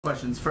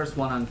Questions. First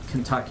one on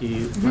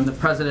Kentucky. When the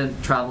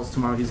president travels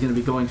tomorrow, he's going to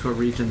be going to a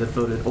region that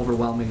voted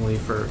overwhelmingly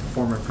for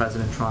former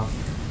President Trump.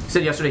 He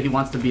said yesterday he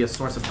wants to be a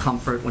source of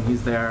comfort when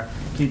he's there.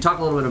 Can you talk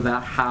a little bit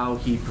about how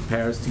he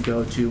prepares to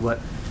go to what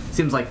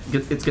seems like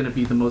it's going to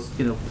be the most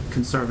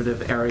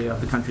conservative area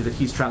of the country that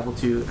he's traveled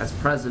to as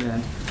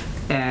president?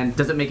 And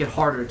does it make it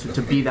harder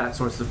to be that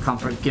source of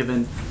comfort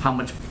given how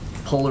much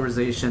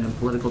polarization and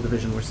political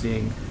division we're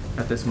seeing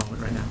at this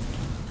moment right now?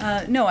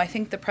 No, I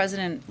think the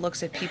president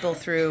looks at people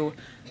through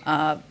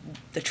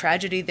the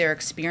tragedy they're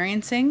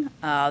experiencing,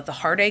 the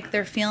heartache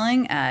they're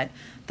feeling at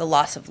the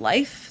loss of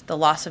life, the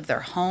loss of their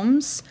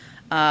homes,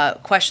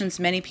 questions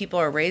many people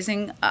are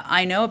raising,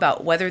 I know,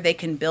 about whether they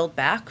can build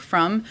back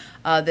from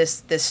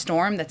this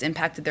storm that's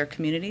impacted their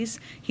communities.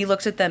 He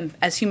looks at them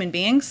as human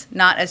beings,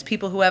 not as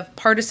people who have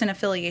partisan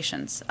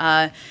affiliations.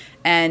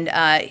 And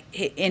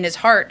in his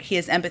heart, he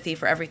has empathy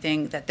for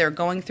everything that they're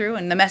going through.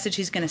 And the message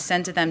he's going to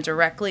send to them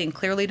directly and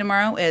clearly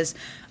tomorrow is,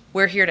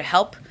 we're here to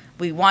help.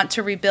 We want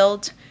to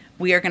rebuild.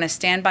 We are going to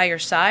stand by your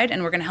side,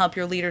 and we're going to help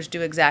your leaders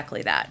do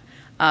exactly that.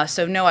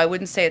 So no, I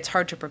wouldn't say it's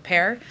hard to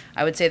prepare.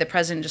 I would say the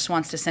president just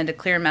wants to send a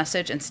clear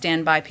message and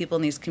stand by people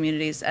in these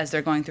communities as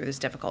they're going through this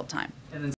difficult time.